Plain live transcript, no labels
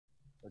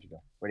Where'd you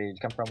go? Where did you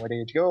come from? Where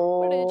did you go?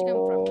 Where did you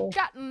come from?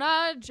 Cotton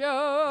Eye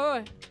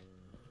Joe.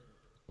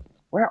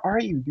 Where are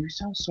you? You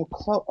sound so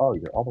close. Oh,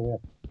 you're all the way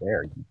up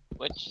there.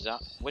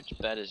 Which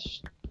bed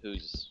is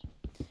whose?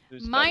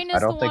 Mine bed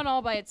is the one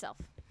all by itself.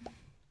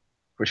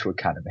 Which would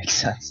kind of make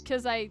sense.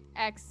 Because I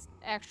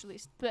actually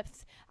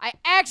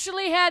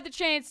had the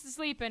chance to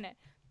sleep in it.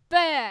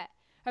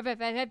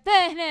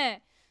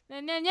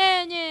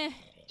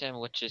 Tim,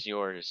 which is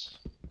yours?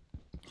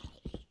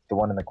 The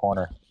one in the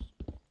corner.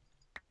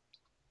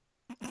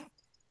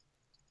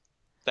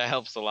 That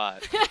helps a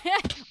lot.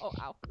 Oh,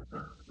 ow.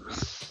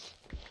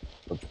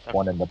 The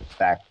one in the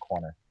back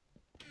corner.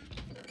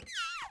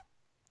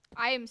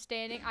 I am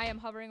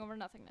hovering over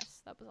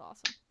nothingness. That was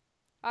awesome.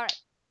 Alright.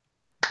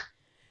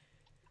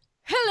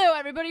 Hello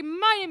everybody,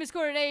 my name is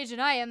Corded Age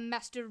and I am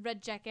Master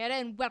Red Jacket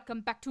and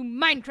welcome back to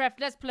Minecraft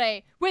Let's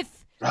Play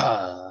with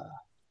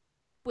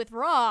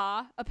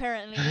Raw,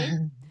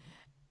 apparently,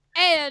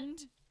 and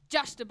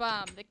Josh the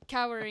Bomb, the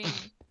cowering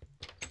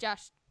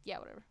Josh, yeah,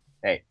 whatever.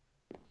 Hey.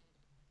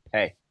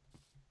 Hey.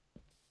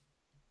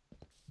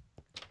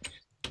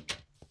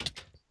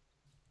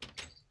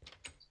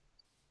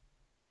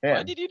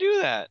 Why did you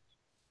do that?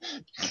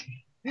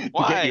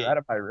 Why? To get you out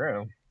of my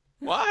room.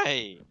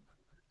 Why?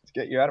 To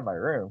get you out of my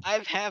room. I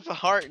have half a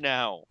heart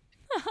now.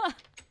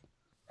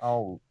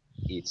 I'll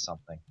eat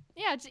something.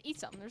 Yeah, just eat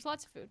something. There's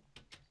lots of food.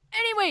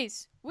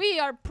 Anyways, we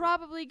are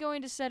probably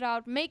going to set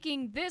out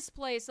making this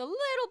place a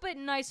little bit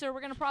nicer.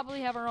 We're going to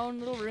probably have our own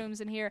little rooms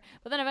in here,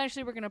 but then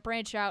eventually we're going to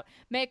branch out,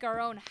 make our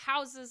own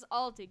houses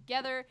all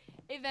together.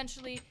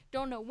 Eventually,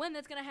 don't know when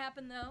that's going to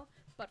happen though,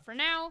 but for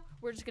now,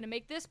 we're just going to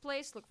make this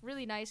place look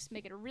really nice,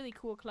 make it a really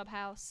cool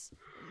clubhouse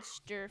and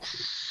stuff.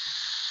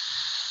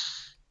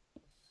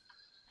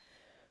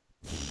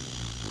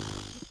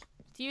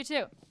 To you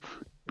too.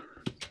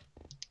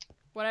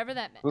 Whatever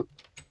that meant.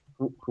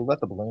 Who let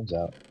the balloons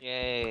out?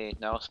 Yay,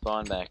 now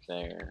spawn back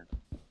there.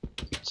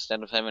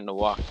 Instead of having to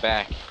walk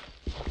back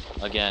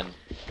again.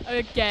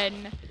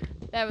 Again.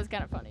 That was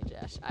kind of funny,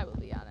 Josh. I will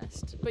be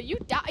honest. But you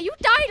died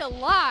a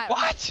lot.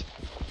 What?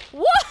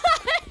 What?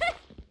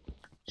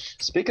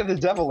 Speak of the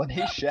devil and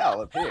he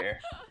shall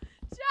appear.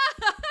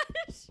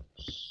 Josh!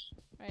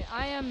 Right,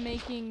 I am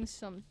making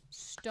some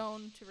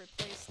stone to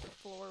replace the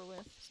floor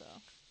with, so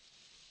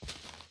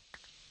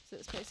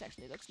this place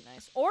actually looks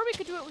nice. Or we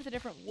could do it with a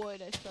different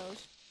wood, I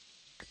suppose.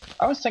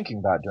 I was thinking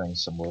about doing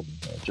some wood in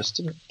here, just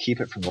to keep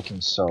it from looking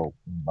so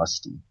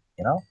musty,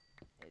 you know?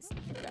 It's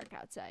dark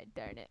outside,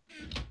 darn it.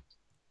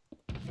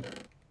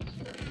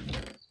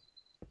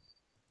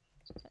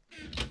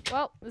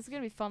 Well, this is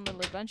gonna be a fun little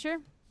adventure.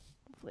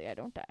 Hopefully I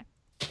don't die.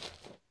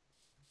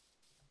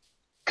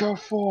 Go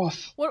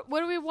forth! What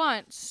do we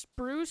want?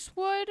 Spruce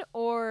wood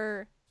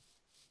or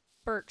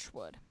birch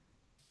wood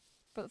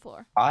for the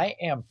floor? I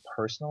am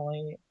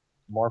personally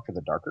more for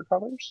the darker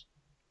colors,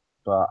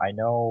 but I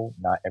know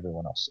not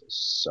everyone else is,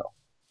 so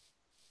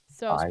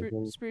I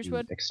will spruce be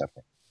wood?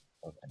 accepting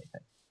of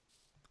anything.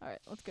 Alright,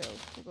 let's go.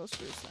 We'll go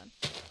spruce then.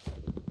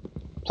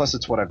 Plus,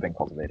 it's what I've been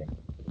cultivating,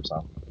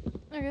 so.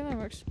 Okay, that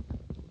works.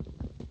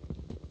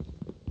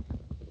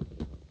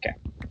 Okay.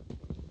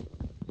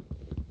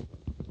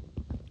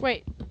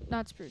 Wait,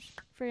 not spruce.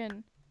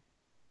 Friggin'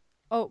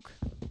 oak.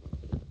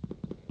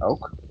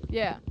 Oak?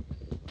 Yeah.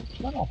 There's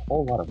not a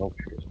whole lot of oak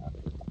trees, man.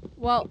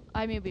 Well,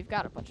 I mean, we've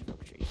got a bunch of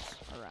oak trees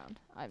around.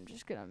 I'm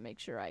just gonna make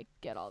sure I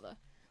get all the...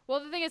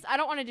 Well, the thing is, I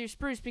don't want to do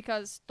spruce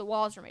because the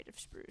walls are made of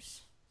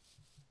spruce.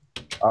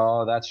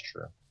 Oh, that's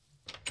true.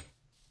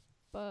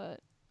 But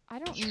I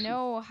don't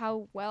know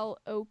how well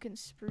oak and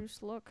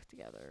spruce look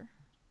together.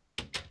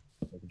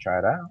 We can try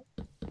it out.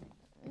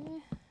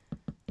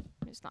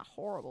 It's not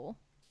horrible.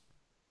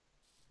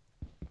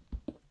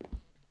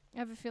 I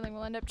have a feeling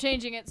we'll end up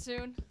changing it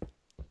soon.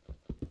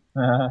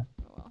 Oh,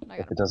 well,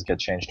 if it doesn't get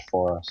changed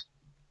for us.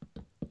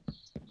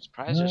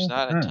 Surprised there's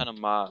not a ton of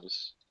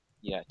mobs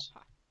yet.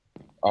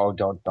 Oh,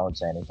 don't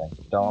say anything.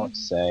 Don't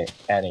say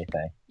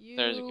anything.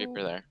 There's a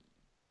creeper there.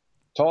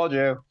 Told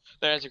you.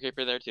 There's a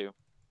creeper there too.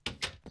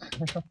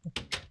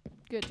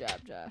 Good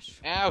job, Josh.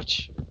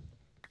 Ouch!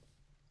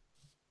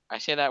 I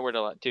say that word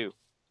a lot too.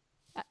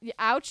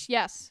 Ouch?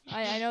 Yes,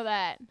 I know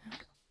that.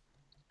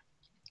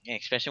 Yeah,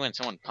 especially when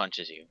someone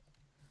punches you.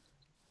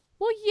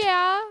 Well,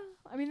 yeah.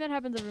 I mean, that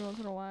happens every once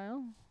in a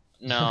while.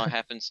 No, it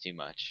happens too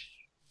much.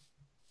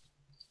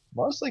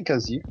 Mostly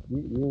because you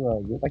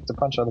like to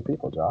punch other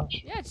people,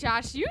 Josh. Yeah,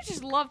 Josh, you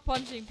just love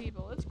punching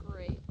people. It's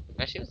great.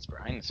 Especially when it's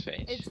Brian's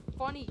face. It's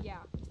funny, yeah.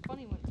 It's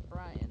funny when it's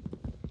Brian.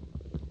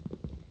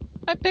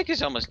 My pick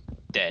is almost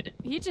dead.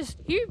 He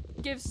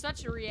gives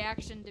such a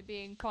reaction to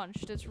being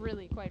punched. It's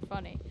really quite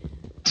funny.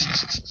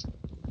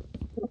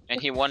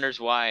 And he wonders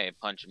why I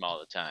punch him all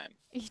the time.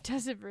 He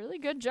does a really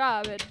good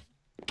job at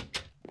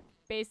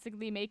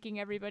basically making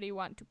everybody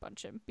want to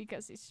punch him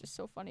because he's just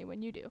so funny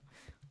when you do.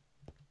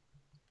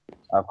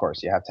 Of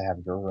course, you have to have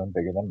your room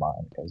bigger than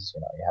mine because,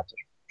 you know, you have to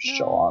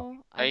show off.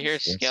 I hear a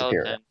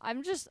skeleton.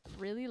 I'm just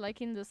really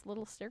liking this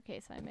little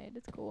staircase I made.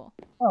 It's cool.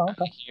 Oh,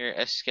 okay. I hear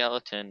a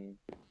skeleton.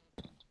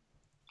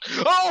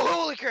 Oh,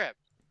 holy crap!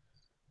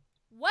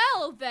 Well,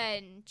 Well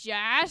then,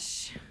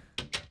 Josh.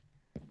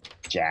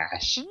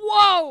 Josh.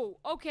 Whoa!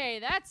 Okay,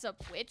 that's a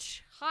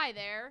witch. Hi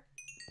there.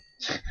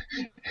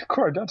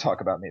 Cora, don't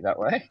talk about me that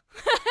way.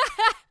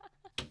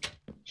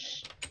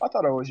 I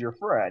thought I was your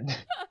friend. No,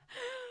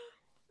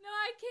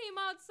 I came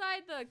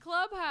outside the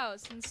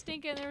clubhouse and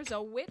stinking there's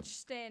a witch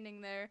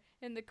standing there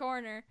in the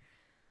corner.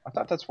 I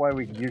thought that's why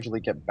we usually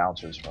get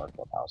bouncers for our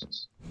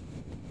clubhouses.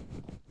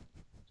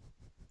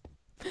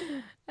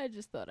 I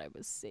just thought I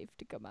was safe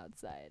to come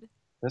outside.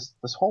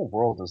 This whole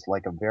world is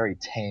like a very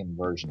tame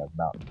version of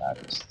Mountain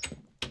Madness.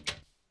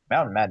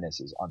 Mountain Madness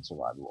is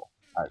unsurvivable.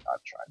 I've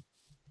tried.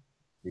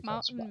 You can't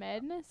Mountain survive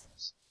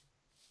Madness?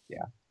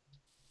 Yeah.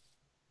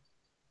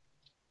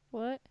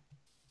 What?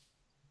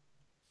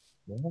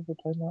 You never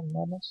played Mountain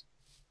Madness?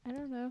 I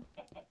don't know.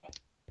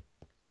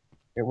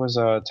 It was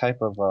a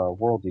type of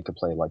world you could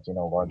play, like, you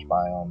know, large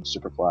biome,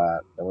 super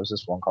flat. There was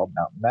this one called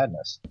Mountain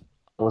Madness.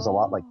 It was a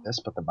lot like this,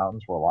 but the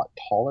mountains were a lot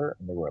taller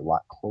and they were a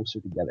lot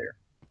closer together.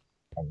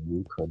 And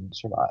you couldn't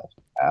survive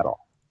at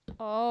all.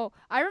 Oh,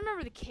 I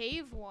remember the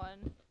cave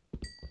one.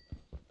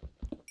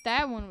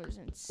 That one was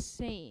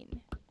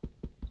insane.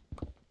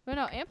 But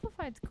no,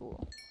 Amplified's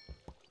cool.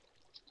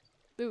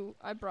 Ooh,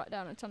 I brought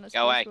down a ton of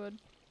space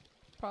wood.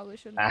 Probably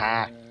shouldn't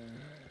have.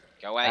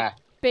 Go away.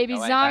 Baby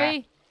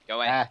zombie. Go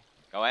away.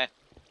 Go away.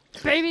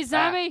 Baby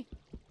zombie.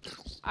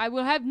 I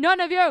will have none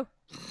of you.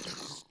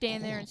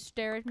 Stand there and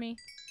stare at me.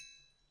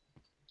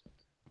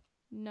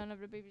 None of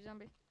the baby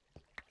zombie.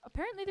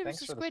 Apparently there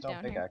was a squid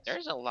down here.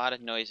 There's a lot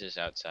of noises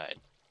outside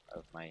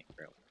of my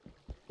room.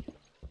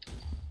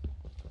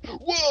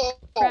 Whoa!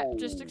 Crap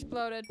just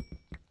exploded.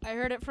 I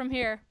heard it from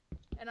here,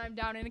 and I'm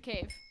down in a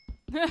cave.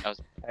 That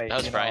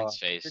was Brian's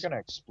face. You're gonna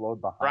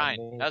explode behind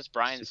me. That was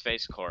Brian's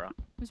face, Cora.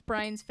 It was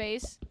Brian's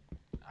face.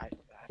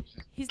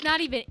 He's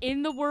not even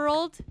in the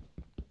world.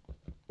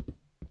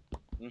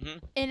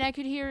 And I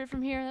could hear it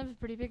from here. That was a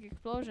pretty big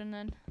explosion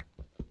then.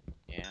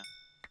 Yeah.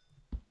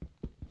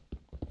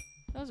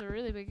 That was a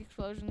really big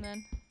explosion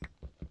then.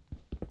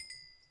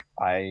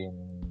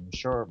 I'm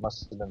sure it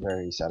must have been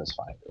very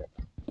satisfying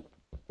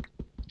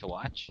to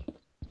watch.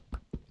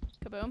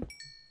 Kaboom.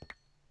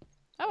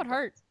 That would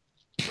hurt.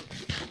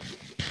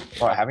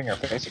 What, having your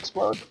face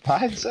explode?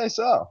 I'd say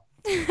so.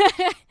 Maybe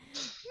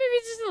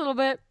just a little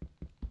bit.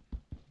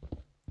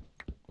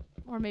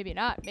 Or maybe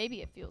not.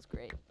 Maybe it feels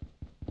great.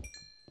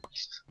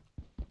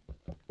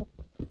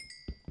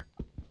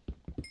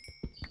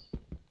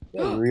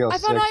 Yeah, real I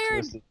found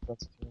sick,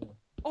 iron!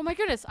 Oh my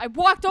goodness, I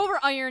walked over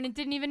iron and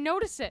didn't even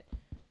notice it.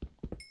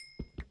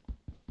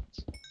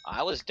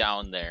 I was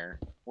down there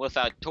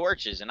without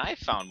torches and I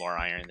found more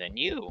iron than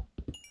you.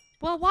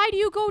 Well, why do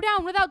you go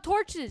down without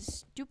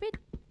torches, stupid?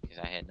 Because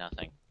I had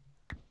nothing.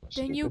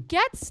 Then you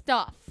get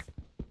stuff.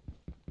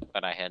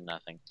 But I had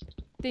nothing.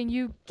 Then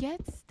you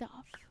get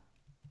stuff.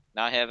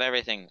 Now I have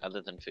everything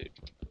other than food.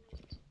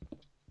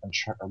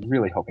 I'm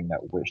really hoping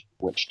that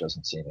witch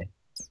doesn't see me.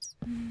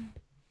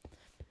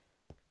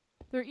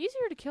 They're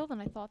easier to kill than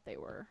I thought they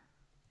were.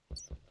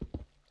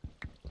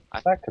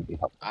 That could be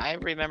helpful. I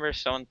remember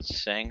someone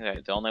saying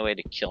that the only way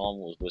to kill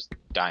him was a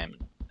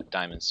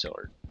diamond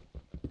sword.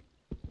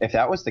 If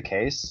that was the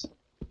case,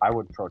 I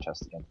would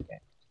protest against the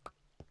game.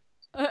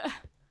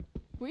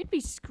 We'd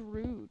be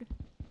screwed.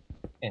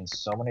 In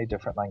so many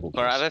different languages.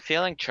 But I have a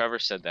feeling Trevor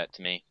said that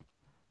to me.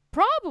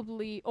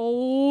 Probably.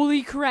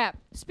 Holy crap.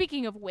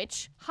 Speaking of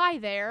which, hi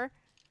there.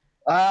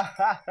 I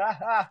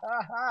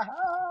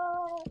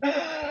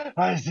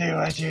see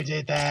what you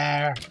did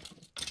there.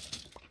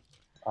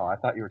 Oh, I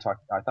thought you were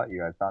talking. I thought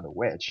you had found a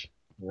witch.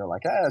 You were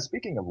like,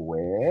 speaking of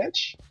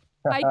which.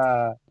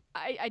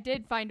 I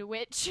did find a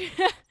witch.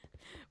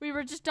 We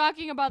were just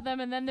talking about them,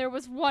 and then there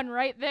was one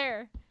right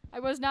there. I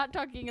was not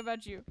talking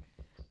about you.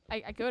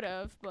 I could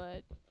have,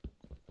 but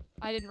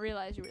I didn't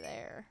realize you were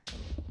there.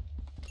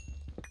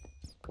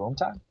 Boom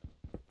time.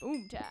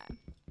 Boom time.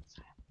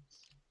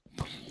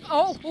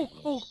 Oh,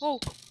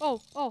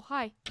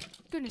 hi.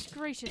 Goodness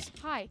gracious,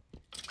 hi.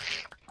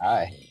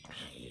 Hi.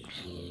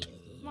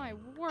 My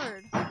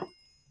word.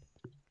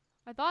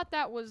 I thought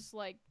that was,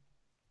 like,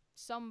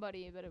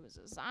 somebody, but it was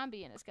a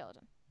zombie and a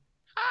skeleton.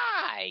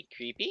 Hi,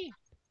 creepy.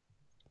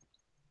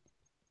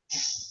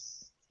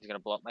 He's gonna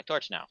blow up my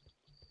torch now.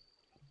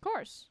 Of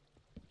course.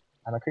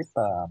 I'm a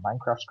creeper,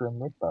 Minecraft's Grim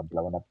Reaper,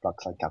 blowing up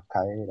blocks like Al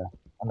Qaeda.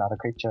 I'm not a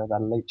creature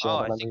that'll eat you. Oh,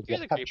 I think you're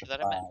the creeper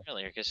that I met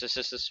earlier, because this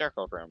is the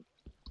circle room.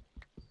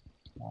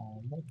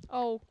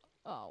 Oh.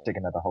 Dig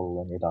another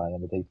hole and you die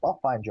in the deep. I'll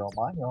find your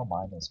mine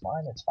is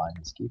mine, it's fine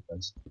as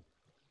keepers.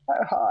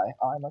 Oh, hi,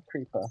 I'm a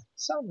creeper.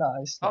 So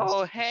nice.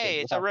 Oh,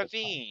 hey, it's a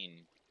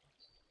ravine.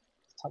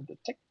 It's time to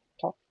tick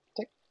tock,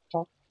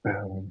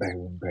 boom,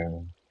 boom,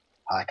 boom.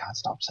 I can't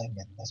stop singing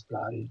this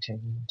bloody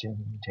tune,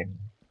 tune, tune.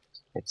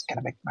 It's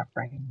gonna make my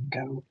brain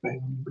go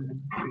boom,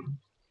 boom, boom.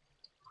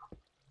 I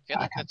feel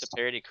like that's a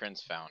parody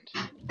Crin's found.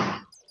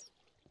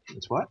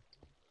 It's what?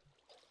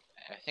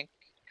 I think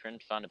Crin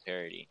found a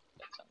parody.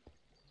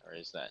 Or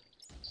is that?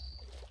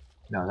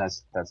 No,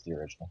 that's the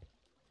original.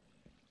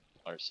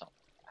 Or something.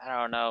 I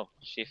don't know.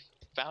 She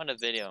found a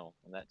video,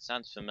 and that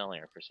sounds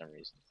familiar for some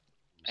reason.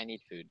 I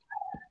need food.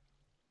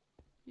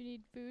 You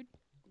need food?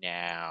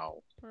 Now.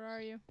 Where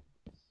are you?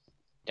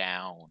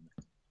 Down.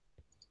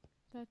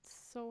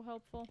 That's so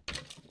helpful.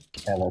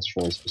 Yeah, that's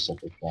really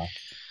specific, yeah.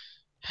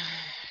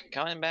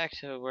 Coming back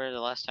to where the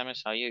last time I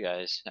saw you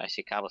guys, I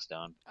see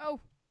cobblestone. Oh,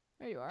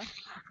 there you are.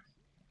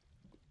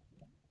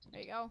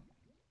 There you go.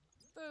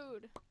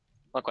 Food.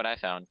 Look what I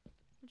found.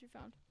 What you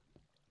found?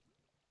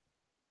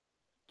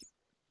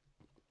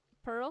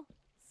 Pearl?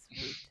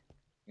 Sweet.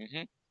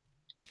 Mm-hmm.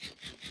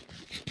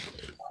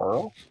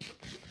 Pearl?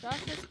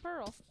 Josh, it's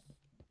pearl.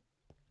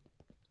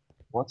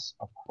 What's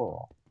a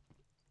pearl?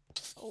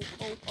 Oh.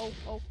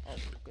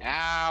 Goodness.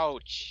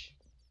 Ouch!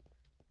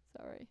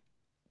 Sorry.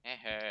 It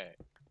hurt.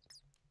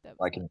 That was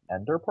Like an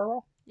ender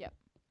pearl? Yep.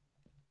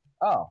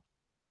 Oh.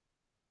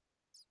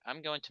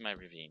 I'm going to my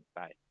ravine.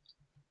 Bye.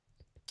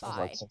 I was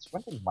Bye. like, since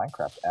when did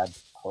Minecraft add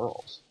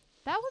pearls?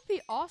 That would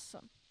be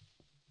awesome.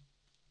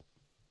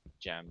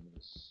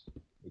 Gems.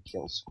 We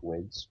kill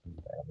squids and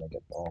randomly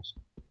get pearls.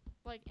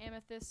 Like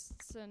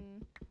amethysts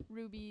and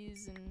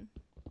rubies and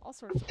all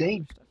sorts of They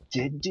other stuff.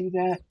 did do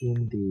that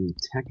in the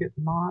Tekkit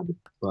mod,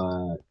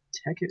 but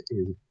Tekkit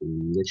is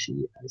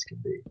glitchy as can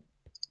be.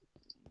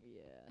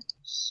 Yeah.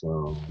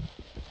 So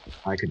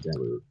I could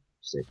never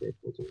stay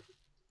faithful to it.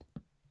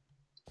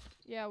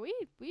 Yeah, we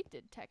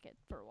did Tekkit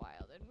for a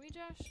while, didn't we,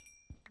 Josh?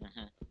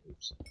 Mm-hmm.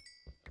 Oops.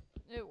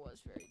 It was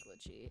very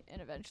glitchy,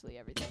 and eventually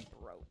everything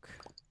broke.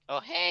 Oh,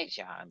 hey,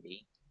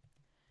 zombie.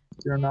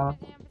 You're not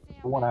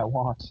the one I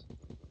want.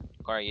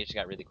 Corey, you just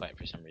got really quiet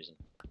for some reason.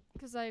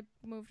 Because I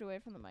moved away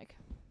from the mic.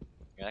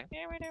 You're like,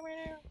 "Meow."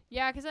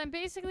 Yeah, because I'm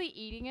basically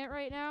eating it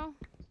right now.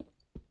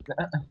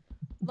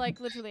 Like,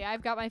 literally,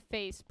 I've got my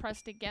face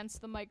pressed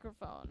against the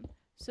microphone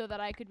so that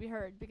I could be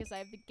heard because I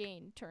have the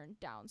gain turned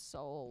down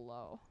so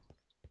low.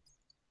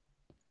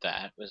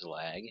 That was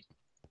lag.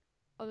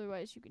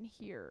 Otherwise, you can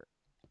hear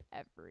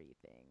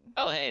everything.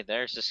 Oh, hey,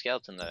 there's the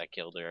skeleton that I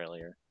killed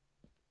earlier.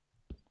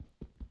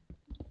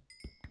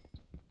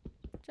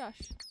 Josh,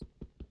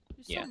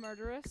 you're Yeah. so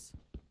murderous.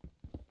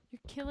 You're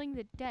killing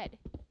the dead.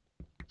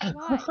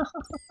 Why?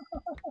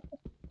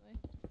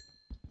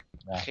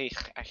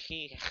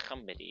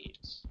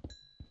 Somebody's.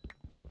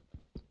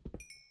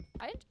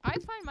 I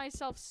find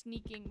myself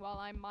sneaking while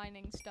I'm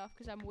mining stuff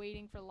because I'm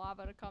waiting for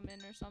lava to come in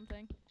or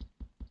something.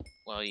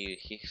 Well,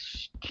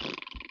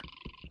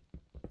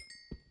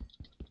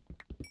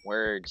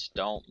 words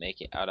don't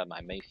make it out of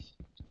my mouth.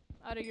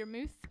 Out of your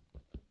mouth?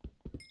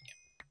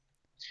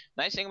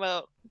 Nice thing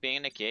about being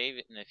in a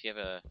cave, and if you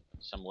have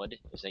some wood,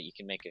 is that you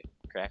can make a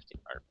crafting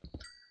art.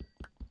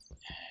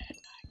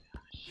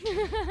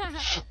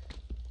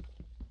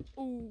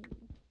 Ooh.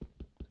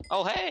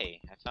 Oh,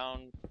 hey! I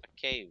found a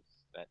cave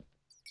that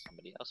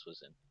somebody else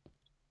was in.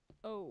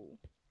 Oh.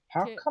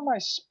 How Okay. come I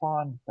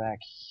spawned back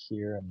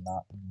here and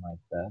not in my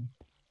bed?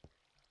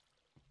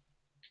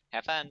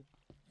 Have fun.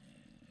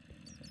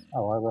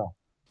 Oh, I will.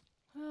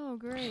 Oh,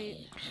 great.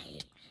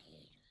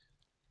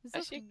 Is I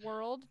this see.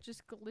 world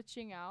just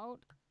glitching out?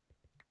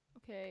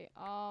 Okay,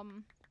 wow.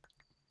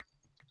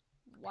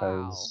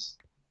 'Cause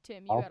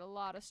Tim, you I'll- had a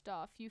lot of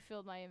stuff. You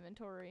filled my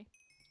inventory.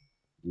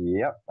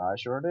 Yep, I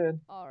sure did.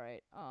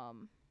 Alright,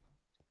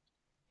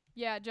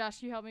 yeah,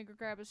 Josh, you help me go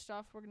grab his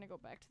stuff. We're gonna go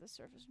back to the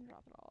surface and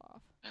drop it all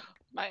off.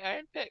 My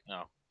iron pick?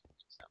 No,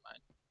 it's not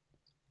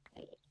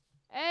mine.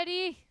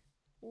 Eddie!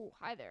 Ooh,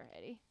 hi there,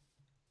 Eddie.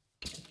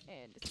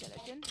 And a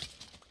skeleton.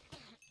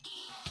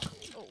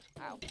 Oh,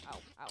 ow, ow,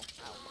 ow,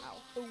 ow,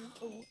 ow. Oh,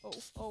 oh,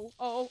 oh, oh,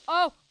 oh,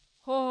 oh!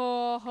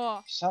 Ho, ho.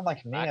 You sound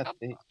like me Back at up.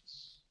 the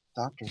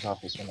doctor's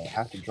office when they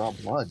have to draw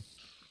blood.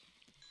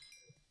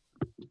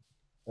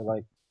 They're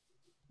like,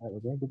 "Alright, we're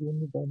going to give you a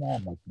new brain now."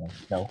 I'm like,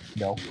 no.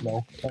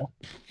 No.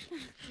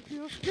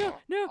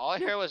 All I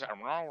heard was.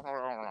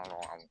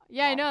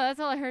 Yeah, I know. That's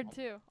all I heard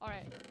too. All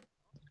right.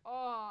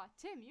 Oh,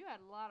 Tim, you had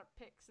a lot of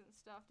picks and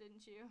stuff,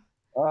 didn't you?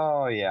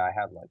 Oh, yeah, I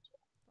had like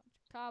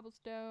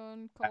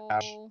Cobblestone,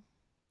 Ash. coal.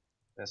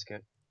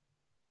 biscuit.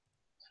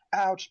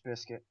 Ouch,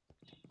 biscuit.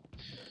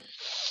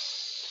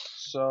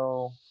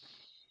 So,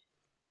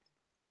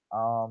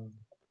 I'm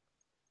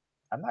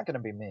not going to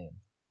be mean.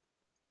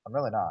 I'm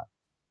really not.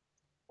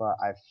 But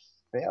I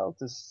failed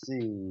to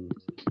see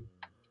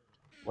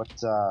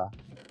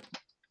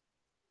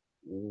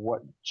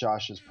what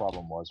Josh's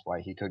problem was, why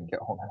he couldn't get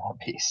home in one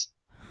piece.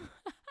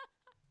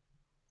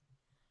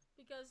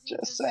 Because he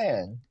Just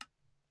saying.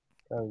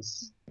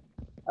 Because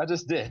I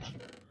just did.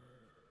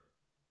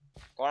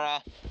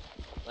 Cora,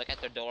 look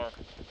at the door.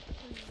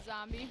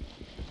 Zombie.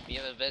 We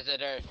have a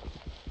visitor.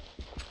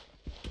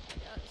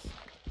 Yes.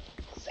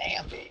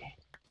 Zambi.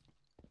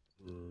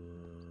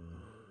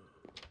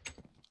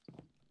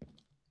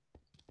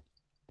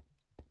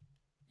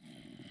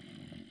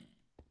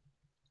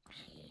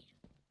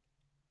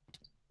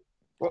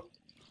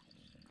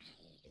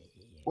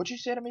 What'd you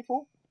say to me,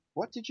 fool?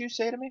 What did you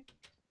say to me?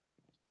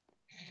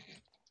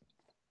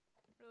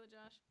 Really,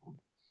 Josh?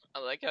 I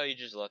like how you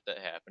just let that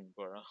happen,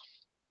 Cora.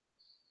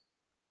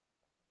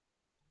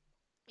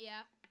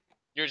 Yeah.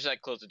 You're just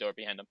like close the door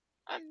behind him.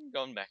 I'm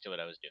going back to what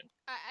I was doing.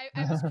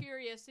 I was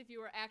curious if you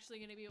were actually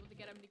going to be able to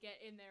get him to get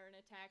in there and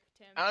attack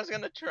Tim. I was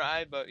gonna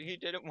try, but he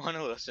didn't want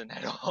to listen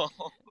at all.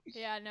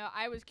 Yeah, no,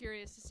 I was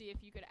curious to see if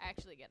you could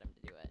actually get him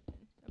to do it.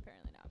 And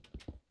apparently not.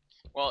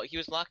 Well, he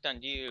was locked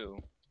on you.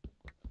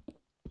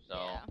 So,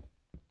 Yeah.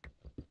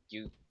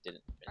 you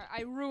didn't.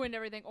 I ruined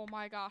everything. Oh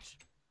my gosh.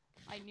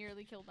 I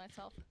nearly killed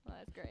myself. Well,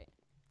 that's great.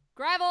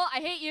 Gravel, I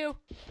hate you.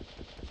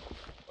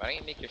 Why don't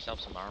you make yourself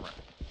some armor?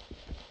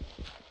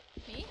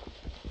 Me?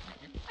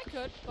 I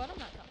could, but I'm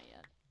not coming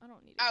yet. I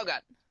don't need it. Oh,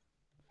 God.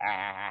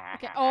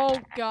 Okay. Oh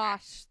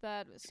gosh,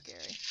 that was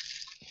scary.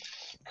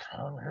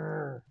 Come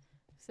here.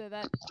 So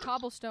that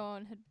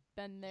cobblestone had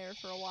been there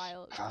for a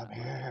while. It was Come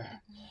kinda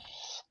here.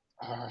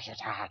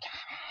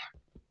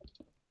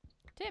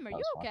 Tim, are That you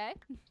was okay?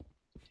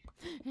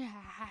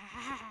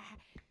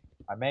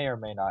 I may or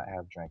may not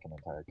have drank an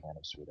entire can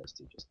of sweet iced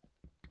tea just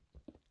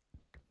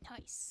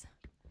Nice.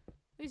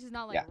 At least it's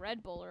not like Yeah.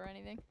 Red Bull or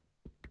anything.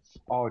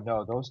 Oh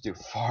no, those do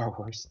far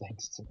worse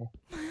things to me.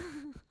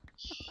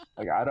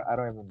 Like I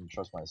don't even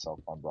trust myself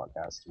on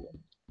broadcast when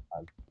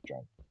I've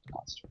drank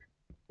Monster.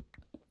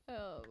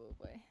 Oh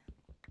boy.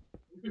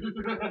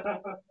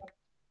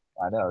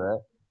 I know,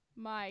 right?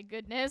 My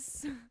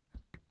goodness.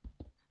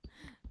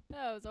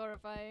 That was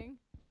horrifying.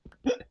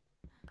 I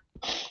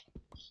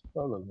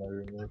love my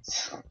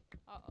roommates.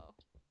 Uh-oh.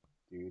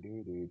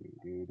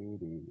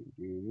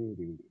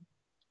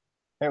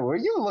 Hey, where are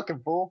you looking,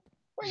 fool?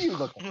 Where are you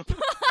looking?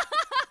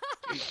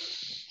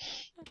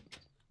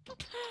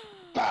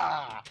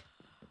 Bah!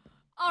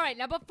 Alright,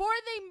 now before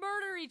they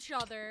murder each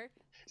other,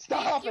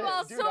 Stop thank you it!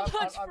 all Dude, so I'm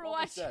much for almost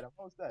watching. dead. I'm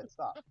almost dead.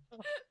 Stop.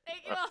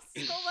 Thank you all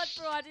so much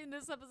for watching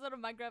this episode of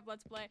Minecraft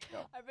Let's Play. No.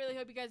 I really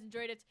hope you guys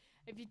enjoyed it.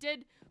 If you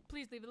did,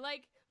 please leave a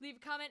like, leave a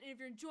comment, and if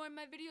you're enjoying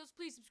my videos,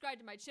 please subscribe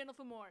to my channel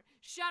for more.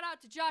 Shout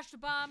out to Josh the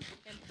Bomb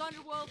and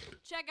Thunderwolf.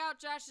 Check out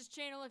Josh's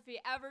channel if he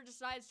ever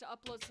decides to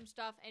upload some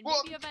stuff, and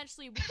maybe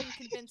eventually we can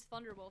convince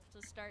Thunderwolf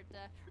to start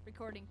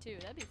recording too.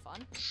 That'd be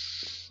fun.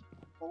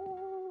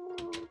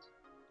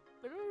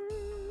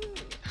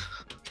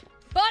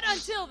 But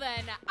until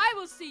then, I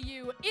will see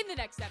you in the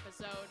next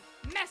episode.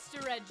 Master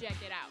Red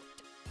Jacket out.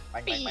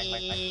 Bang, bang, bang,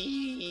 bang,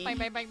 bang. Bang,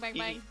 bang, bang, bang,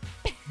 bang.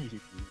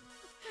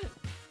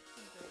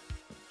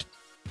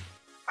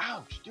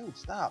 Ouch, dude,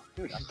 stop.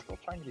 Dude, I'm still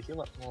trying to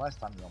heal up from the last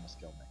time you almost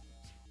killed me.